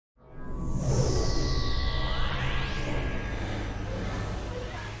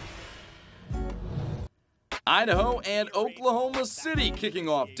Idaho and Oklahoma City kicking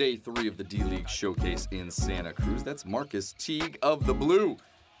off day 3 of the D-League Showcase in Santa Cruz. That's Marcus Teague of the Blue.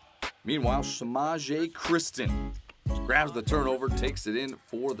 Meanwhile, Shamaje Kristen grabs the turnover, takes it in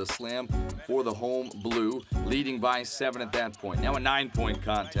for the slam for the home Blue, leading by 7 at that point. Now a 9-point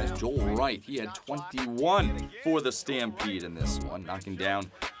contest. Joel Wright, he had 21 for the Stampede in this one, knocking down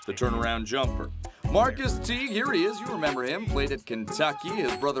the turnaround jumper. Marcus Teague, here he is, you remember him, played at Kentucky.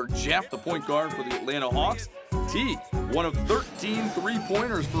 His brother Jeff, the point guard for the Atlanta Hawks. Teague, one of 13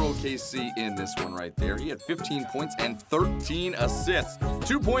 three-pointers for OKC in this one right there. He had 15 points and 13 assists.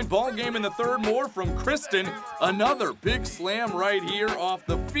 2-point ball game in the third, more from Kristen. Another big slam right here off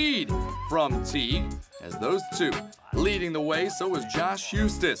the feed from Teague. As those two leading the way, so is Josh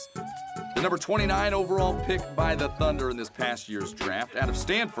Eustace, the number 29 overall pick by the Thunder in this past year's draft. Out of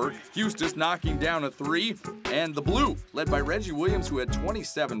Stanford, Eustace knocking down a 3, and the Blue, led by Reggie Williams, who had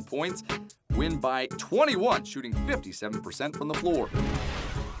 27 points, win by 21, shooting 57% from the floor.